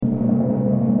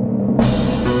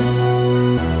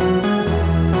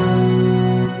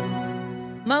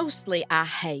Mostly I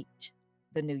hate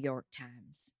the New York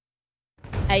Times,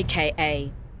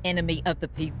 a.k.a. enemy of the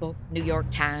people, New York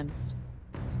Times,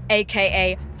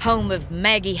 a.k.a. home of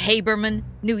Maggie Haberman,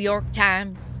 New York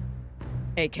Times,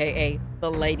 a.k.a.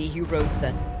 the lady who wrote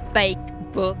the fake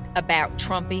book about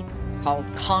Trumpy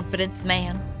called Confidence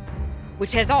Man,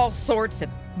 which has all sorts of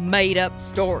made-up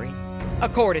stories,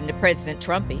 according to President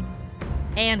Trumpy.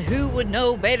 And who would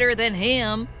know better than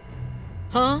him?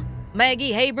 Huh,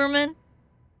 Maggie Haberman?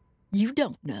 You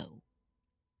don't know.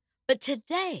 But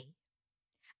today,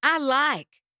 I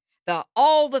like the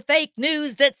all the fake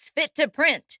news that's fit to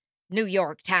print, New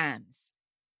York Times.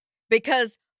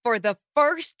 Because for the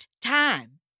first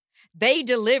time, they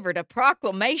delivered a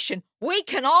proclamation we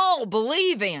can all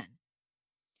believe in.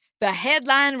 The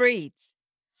headline reads,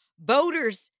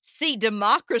 "Voters see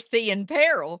democracy in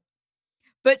peril,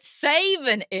 but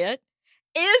saving it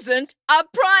isn't a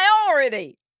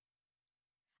priority."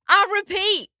 I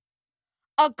repeat,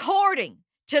 according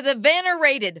to the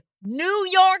venerated New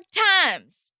York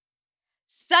Times,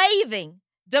 saving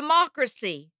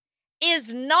democracy is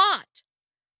not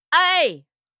a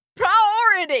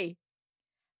priority.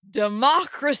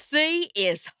 Democracy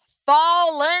is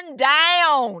falling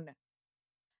down.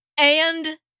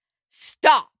 And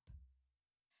stop.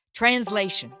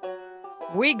 Translation.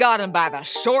 We got him by the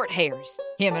short hairs,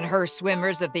 him and her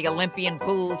swimmers of the Olympian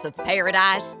pools of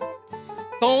paradise.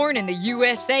 Born in the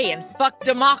USA and fuck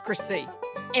democracy.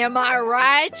 Am I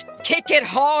right? Kick it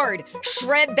hard.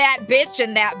 Shred that bitch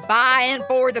and that buying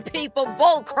for the people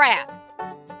bullcrap.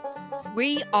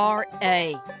 We are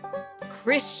a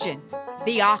Christian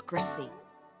theocracy.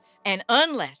 And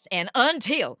unless and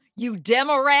until you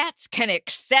Demorats can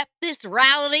accept this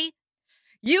reality,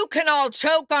 you can all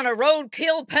choke on a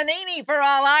roadkill panini for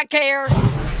all I care.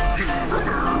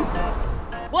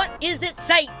 What is it,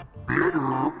 Satan?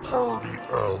 Bitter party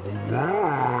of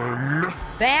one.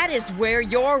 That is where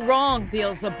you're wrong,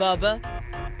 Beelzebubba.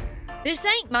 This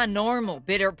ain't my normal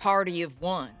bitter party of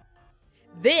one.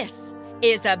 This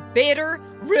is a bitter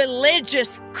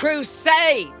religious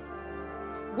crusade.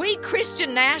 We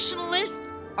Christian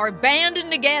nationalists are banding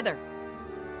together,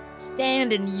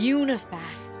 standing unified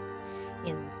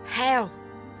in the power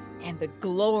and the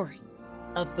glory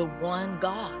of the one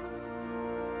God,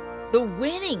 the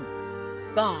winning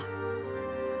God.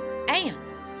 And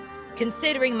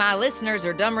considering my listeners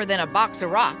are dumber than a box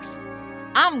of rocks,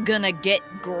 I'm gonna get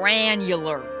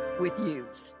granular with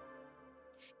yous.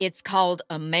 It's called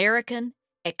American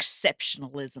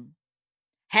exceptionalism.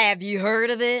 Have you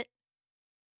heard of it?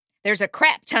 There's a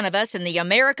crap ton of us in the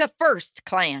America First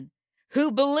clan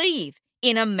who believe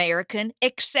in American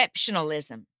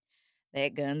exceptionalism.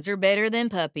 That guns are better than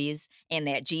puppies and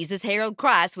that Jesus Harold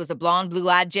Christ was a blonde,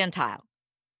 blue-eyed Gentile.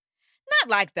 Not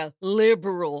like the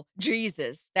liberal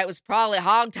Jesus that was probably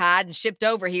hogtied and shipped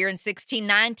over here in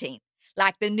 1619,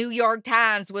 like the New York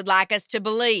Times would like us to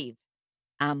believe.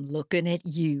 I'm looking at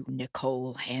you,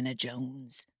 Nicole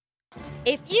Hannah-Jones.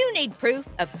 If you need proof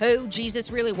of who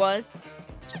Jesus really was,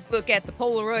 just look at the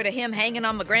Polaroid of him hanging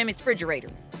on my Grammy's refrigerator.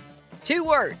 2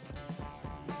 words,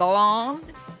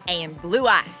 blonde and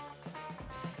blue-eyed.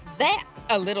 That's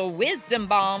a little wisdom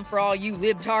bomb for all you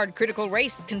libtard critical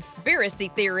race conspiracy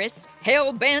theorists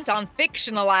hell-bent on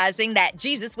fictionalizing that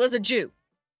Jesus was a Jew.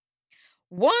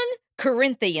 1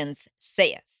 Corinthians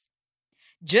says,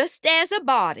 just as a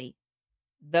body,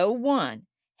 though one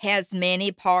has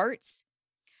many parts,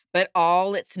 but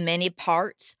all its many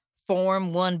parts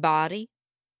form one body,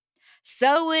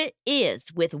 so it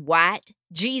is with white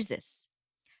Jesus.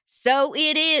 So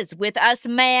it is with us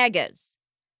MAGAs.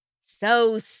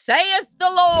 So saith the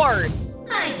Lord.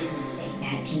 I didn't say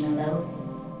that,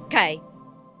 Penelope. Okay,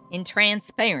 in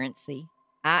transparency,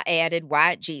 I added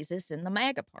white Jesus in the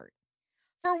MAGA part.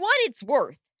 For what it's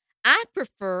worth, I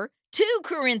prefer 2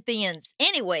 Corinthians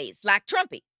anyways, like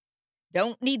Trumpy.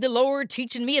 Don't need the Lord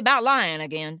teaching me about lying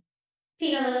again.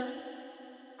 Penelope,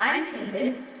 I'm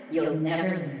convinced you'll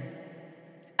never learn.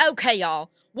 Okay, y'all,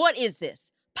 what is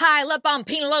this? Pile up on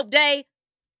Penelope Day?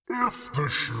 If the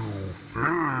shoe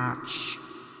fits.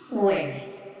 Wear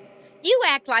it. You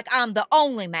act like I'm the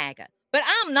only MAGA, but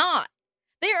I'm not.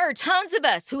 There are tons of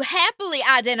us who happily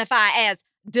identify as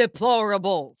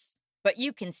deplorables, but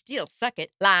you can still suck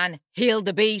it, lying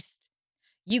Hildebeest.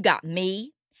 You got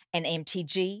me and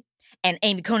MTG and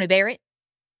Amy Coney Barrett.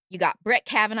 You got Brett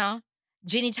Kavanaugh,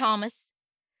 Ginny Thomas,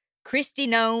 Kristi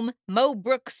Noem, Mo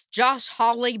Brooks, Josh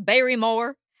Hawley, Barry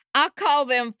Moore. I call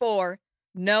them for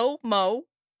no mo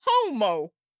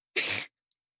homo.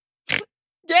 Get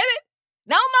it?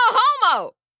 No mo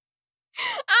homo.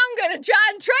 I'm going to try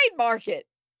and trademark it.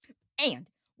 And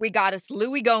we got us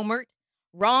Louis Gohmert,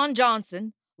 Ron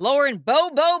Johnson, Lauren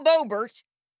Bobo Boebert,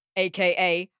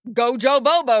 a.k.a. Gojo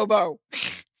Bobo.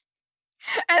 And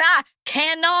I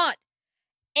cannot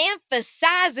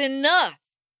emphasize enough,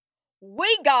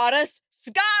 we got us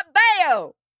Scott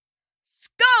Baio,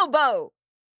 Scobo.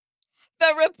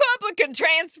 The Republican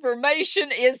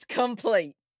transformation is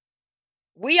complete.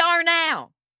 We are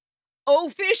now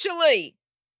officially,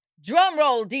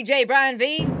 drumroll DJ Brian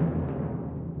V,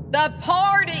 the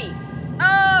party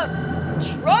of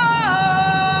Trump.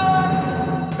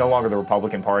 No longer the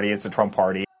Republican Party, it's the Trump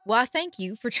Party. Why, thank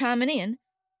you for chiming in,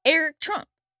 Eric Trump.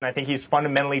 And I think he's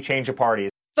fundamentally changed the party.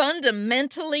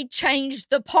 Fundamentally changed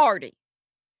the party.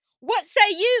 What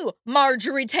say you,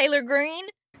 Marjorie Taylor Greene?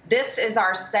 This is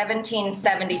our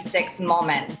 1776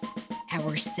 moment. Our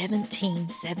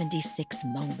 1776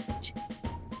 moment.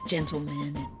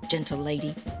 Gentlemen and gentle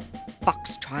lady,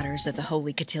 foxtrotters of the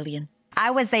Holy Cotillion.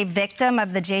 I was a victim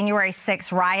of the January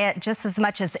 6th riot just as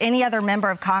much as any other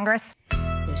member of Congress.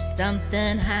 There's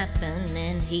something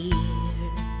happening here.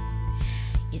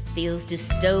 It feels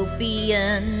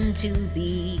dystopian, to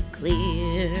be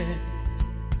clear.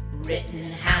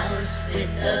 Rittenhouse with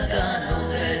a gun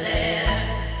over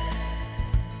there,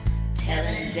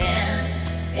 telling Dems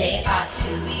they ought to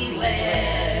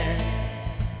beware.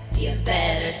 You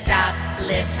better stop,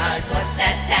 libtards, what's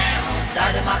that sound?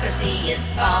 Our democracy is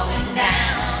falling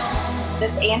down.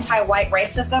 This anti-white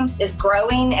racism is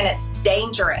growing and it's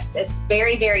dangerous. It's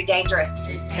very, very dangerous.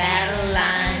 This battle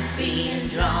line's being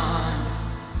drawn.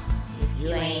 If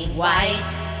you ain't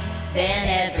white, then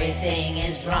everything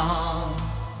is wrong.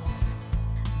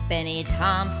 Benny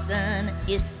Thompson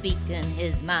is speaking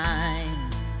his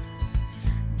mind,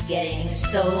 getting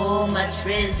so much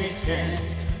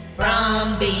resistance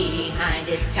from behind.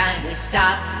 It's time we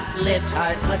stop,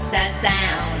 libtards, what's that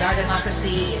sound? Our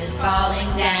democracy is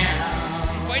falling down.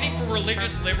 Fighting for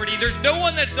religious liberty, there's no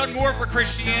one that's done more for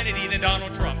Christianity than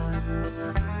Donald Trump.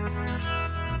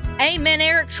 Amen,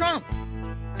 Eric Trump.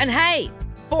 And hey,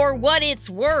 for what it's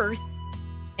worth,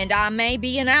 and I may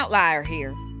be an outlier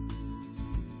here,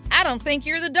 I don't think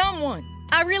you're the dumb one.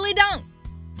 I really don't.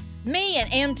 Me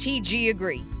and MTG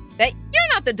agree that you're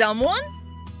not the dumb one.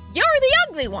 You're the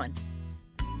ugly one.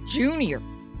 Junior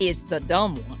is the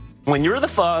dumb one. When you're the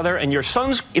father and your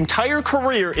son's entire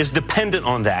career is dependent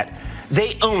on that,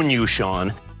 they own you,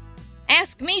 Sean.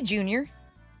 Ask me, Junior.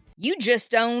 You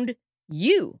just owned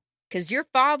you, because your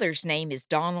father's name is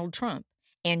Donald Trump,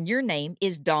 and your name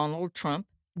is Donald Trump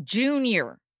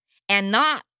Jr. And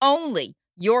not only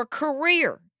your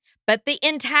career, but the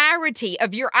entirety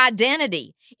of your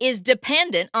identity is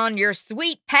dependent on your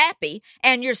sweet pappy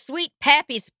and your sweet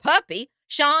pappy's puppy,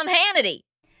 Sean Hannity.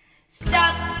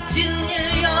 Stop, Junior,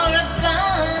 you're a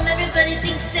bum. Everybody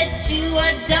thinks that you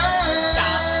are dumb.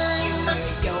 Stop, Junior,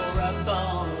 you're a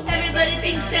bum. Everybody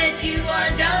thinks that you are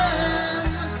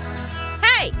dumb.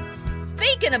 Hey,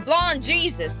 speaking of blonde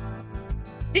Jesus,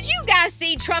 did you guys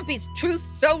see Trumpy's Truth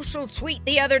Social tweet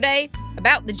the other day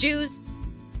about the Jews?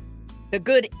 The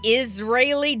good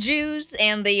Israeli Jews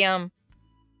and the,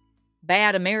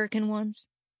 bad American ones?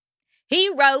 He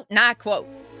wrote, and I quote,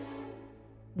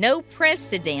 "No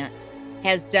precedent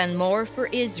has done more for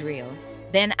Israel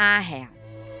than I have.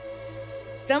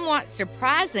 Somewhat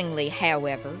surprisingly,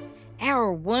 however,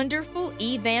 our wonderful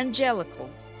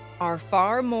evangelicals are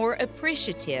far more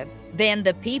appreciative than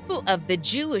the people of the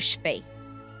Jewish faith,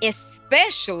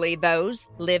 especially those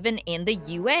living in the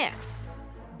U.S.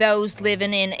 Those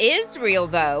living in Israel,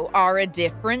 though, are a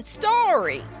different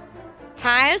story.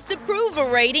 Highest approval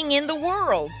rating in the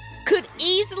world could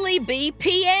easily be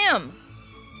PM.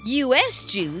 U.S.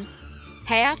 Jews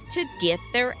have to get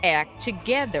their act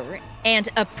together and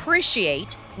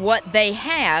appreciate what they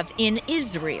have in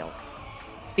Israel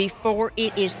before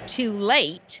it is too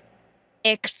late,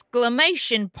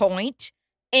 exclamation point,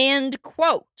 end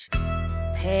quote."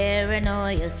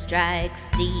 Paranoia strikes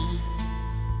deep.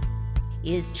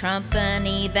 Is Trump an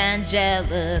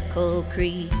evangelical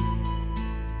creed?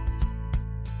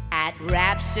 At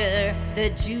rapture,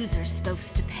 the Jews are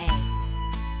supposed to pay.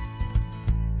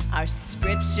 Our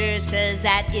scripture says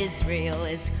that Israel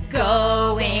is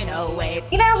going away.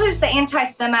 You know who's the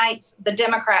anti-Semites? The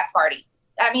Democrat Party.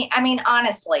 I mean,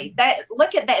 honestly,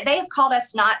 look at that. They have called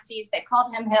us Nazis. They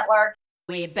called him Hitler.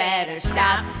 We better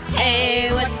stop.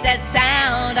 Hey, what's that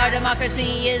sound? Our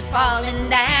democracy is falling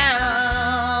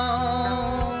down.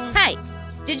 Hey,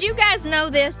 did you guys know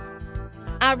this?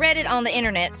 I read it on the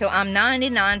internet, so I'm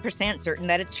 99% certain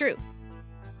that it's true.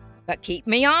 But keep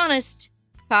me honest,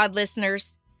 pod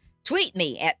listeners. Tweet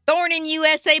me at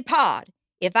ThorninUSAPod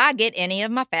if I get any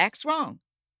of my facts wrong.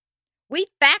 We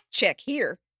fact check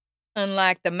here.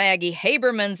 Unlike the Maggie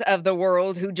Habermans of the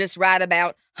world who just write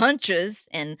about hunches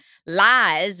and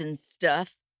lies and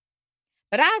stuff.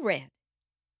 But I read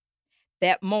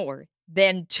that more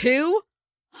than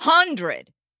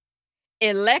 200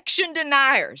 election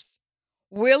deniers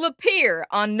will appear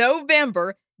on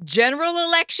November general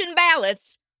election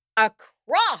ballots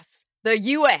across the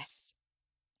U.S.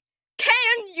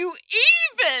 Can you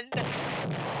even?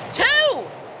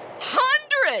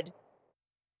 200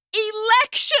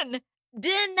 election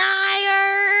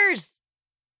deniers!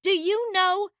 Do you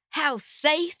know how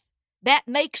safe that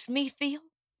makes me feel?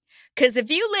 Because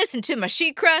if you listen to my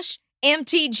She Crush,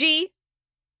 MTG,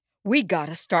 we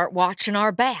gotta start watching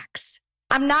our backs.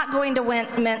 I'm not going to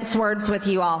mince words with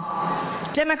you all.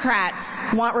 Democrats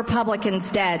want Republicans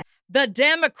dead. The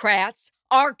Democrats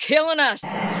are killing us.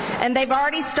 And they've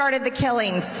already started the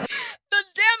killings. The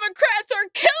Democrats are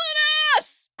killing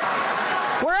us!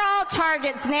 We're all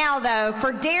targets now, though,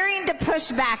 for daring to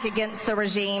push back against the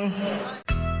regime.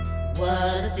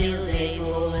 What a field day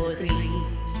for the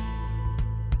creeps.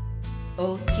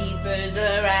 Both keepers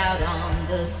are out on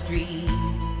the street,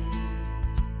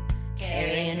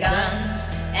 carrying guns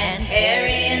and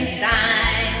carrying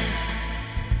signs,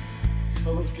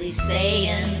 mostly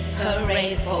saying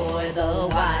hooray for the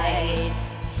whites.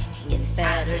 It's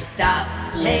better stop,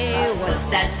 hey, what's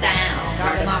that sound?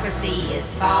 Our democracy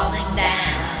is falling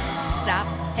down. Stop,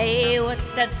 hey, what's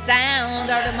that sound?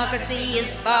 Our democracy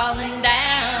is falling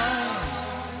down.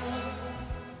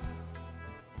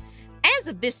 As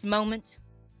of this moment,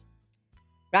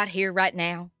 right here, right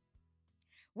now,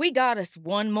 we got us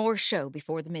one more show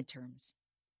before the midterms.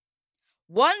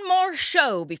 One more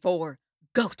show before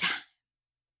go time.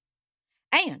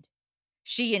 And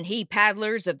she and he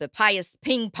paddlers of the pious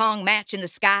ping-pong match in the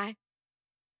sky,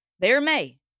 there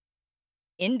may,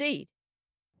 indeed,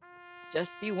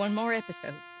 just be one more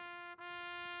episode.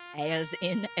 As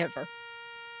in ever.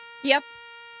 Yep,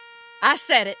 I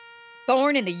said it.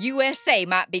 Thorne in the USA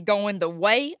might be going the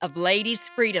way of ladies'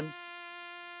 freedoms.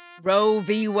 Roe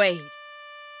v. Wade,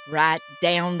 right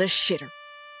down the shitter.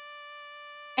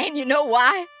 And you know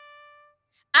why?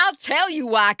 I'll tell you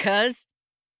why, cuz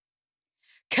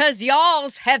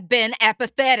y'alls have been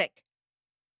apathetic.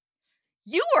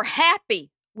 You were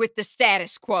happy with the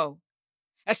status quo,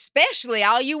 especially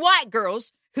all you white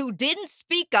girls who didn't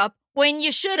speak up when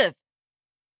you should have.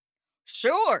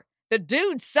 Sure, the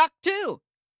dudes suck too.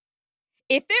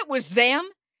 If it was them,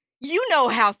 you know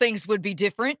how things would be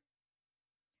different.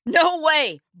 No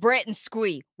way Brett and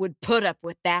Squee would put up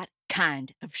with that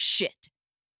kind of shit.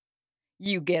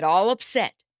 You get all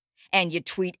upset and you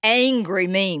tweet angry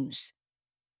memes.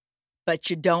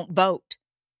 But you don't vote,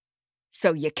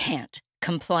 so you can't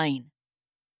complain.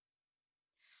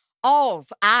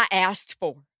 Alls I asked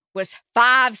for was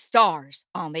 5 stars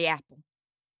on the Apple.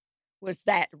 Was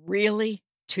that really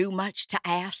too much to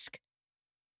ask?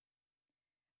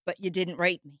 But you didn't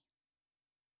rate me.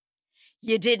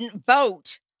 You didn't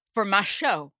vote for my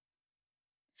show.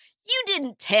 You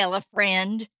didn't tell a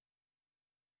friend.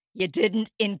 You didn't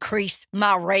increase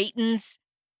my ratings.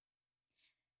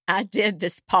 I did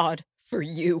this pod for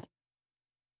you.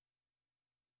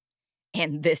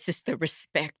 And this is the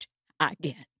respect I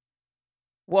get.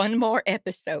 One more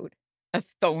episode of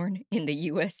Thorne in the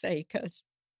USA, cuz.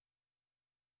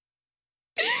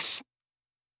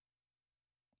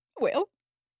 Well,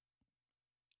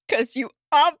 cuz you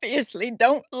obviously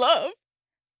don't love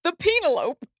the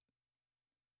Penelope.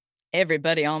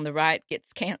 Everybody on the right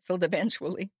gets canceled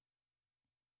eventually.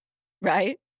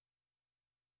 Right?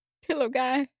 Pillow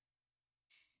guy.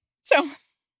 So,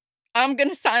 I'm going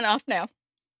to sign off now.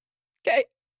 Okay?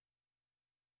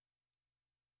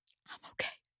 I'm okay.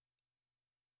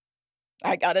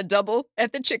 I got a double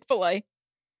at the Chick-fil-A.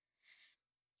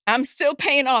 I'm still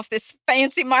paying off this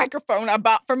fancy microphone I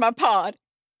bought for my pod.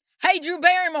 Hey, Drew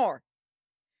Barrymore,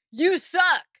 you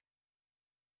suck.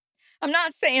 I'm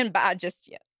not saying bye just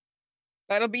yet.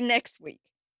 That'll be next week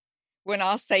when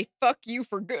I'll say fuck you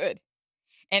for good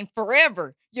and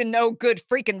forever, you no good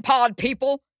freaking pod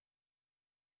people.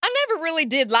 I never really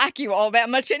did like you all that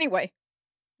much anyway.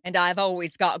 And I've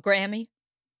always got Grammy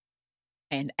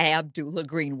and Abdullah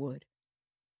Greenwood.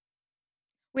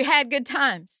 We had good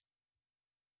times.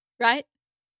 Right?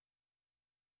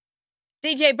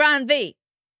 DJ Brian V.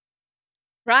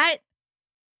 Right?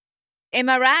 Am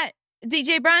I right?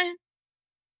 DJ Brian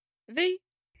V?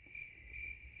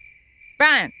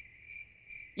 Brian,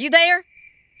 you there?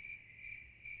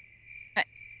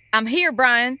 I'm here,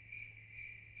 Brian.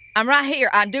 I'm right here.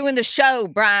 I'm doing the show,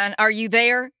 Brian. Are you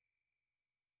there?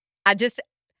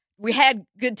 We had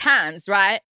good times,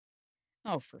 right?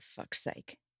 Oh, for fuck's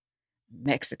sake.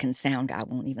 Mexican sound guy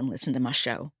won't even listen to my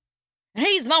show. And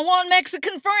he's my one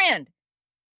Mexican friend.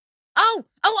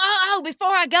 Oh,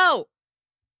 before I go,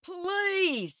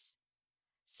 please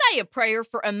say a prayer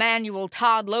for Emmanuel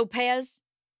Todd Lopez.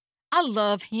 I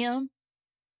love him.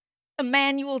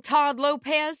 Emmanuel Todd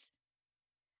Lopez,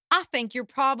 I think you're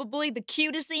probably the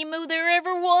cutest emu there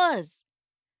ever was.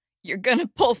 You're gonna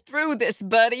pull through this,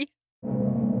 buddy.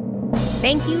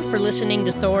 Thank you for listening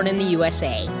to Thorn in the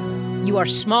USA. You are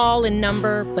small in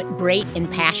number, but great in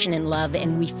passion and love,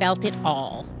 and we felt it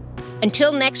all.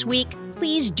 Until next week,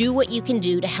 please do what you can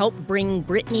do to help bring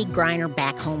Brittany Griner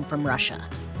back home from Russia.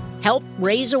 Help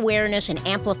raise awareness and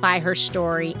amplify her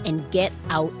story and get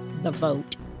out the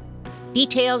vote.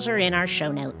 Details are in our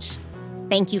show notes.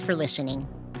 Thank you for listening.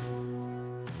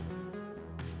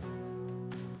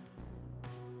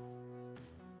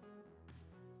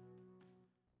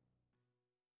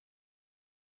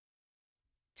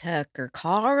 Tucker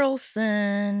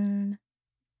Carlson.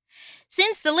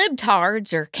 Since the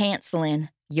libtards are canceling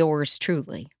yours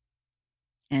truly,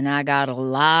 and I got a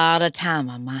lot of time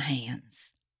on my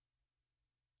hands,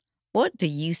 what do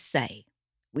you say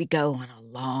we go on a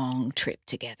long trip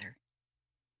together?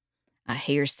 I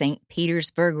hear St.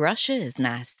 Petersburg, Russia is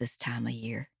nice this time of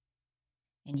year,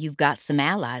 and you've got some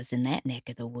allies in that neck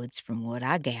of the woods from what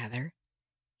I gather,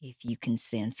 if you can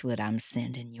sense what I'm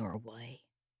sending your way.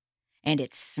 And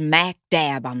it's smack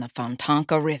dab on the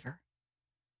Fontanka River.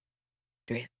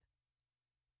 Drip,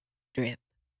 drip,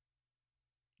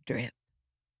 drip.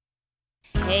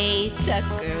 Hey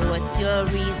Tucker, what's your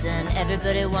reason?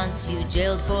 Everybody wants you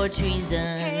jailed for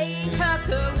treason. Hey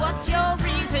Tucker, what's your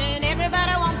reason?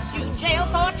 Everybody wants you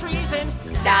jailed for treason.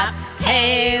 Stop.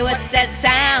 Hey, what's that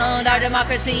sound? Our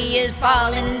democracy is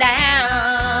falling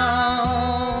down.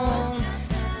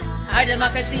 Our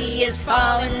democracy is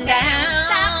falling down.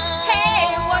 Stop.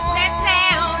 Hey, what's that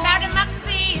sound? Our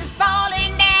democracy is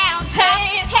falling down. Stop.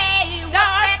 Hey, what's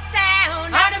that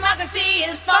sound? Our democracy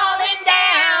is falling down.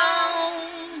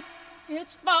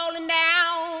 It's falling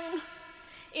down.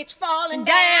 It's falling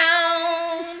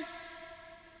down.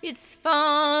 It's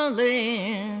falling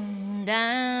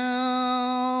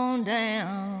down,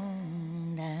 down.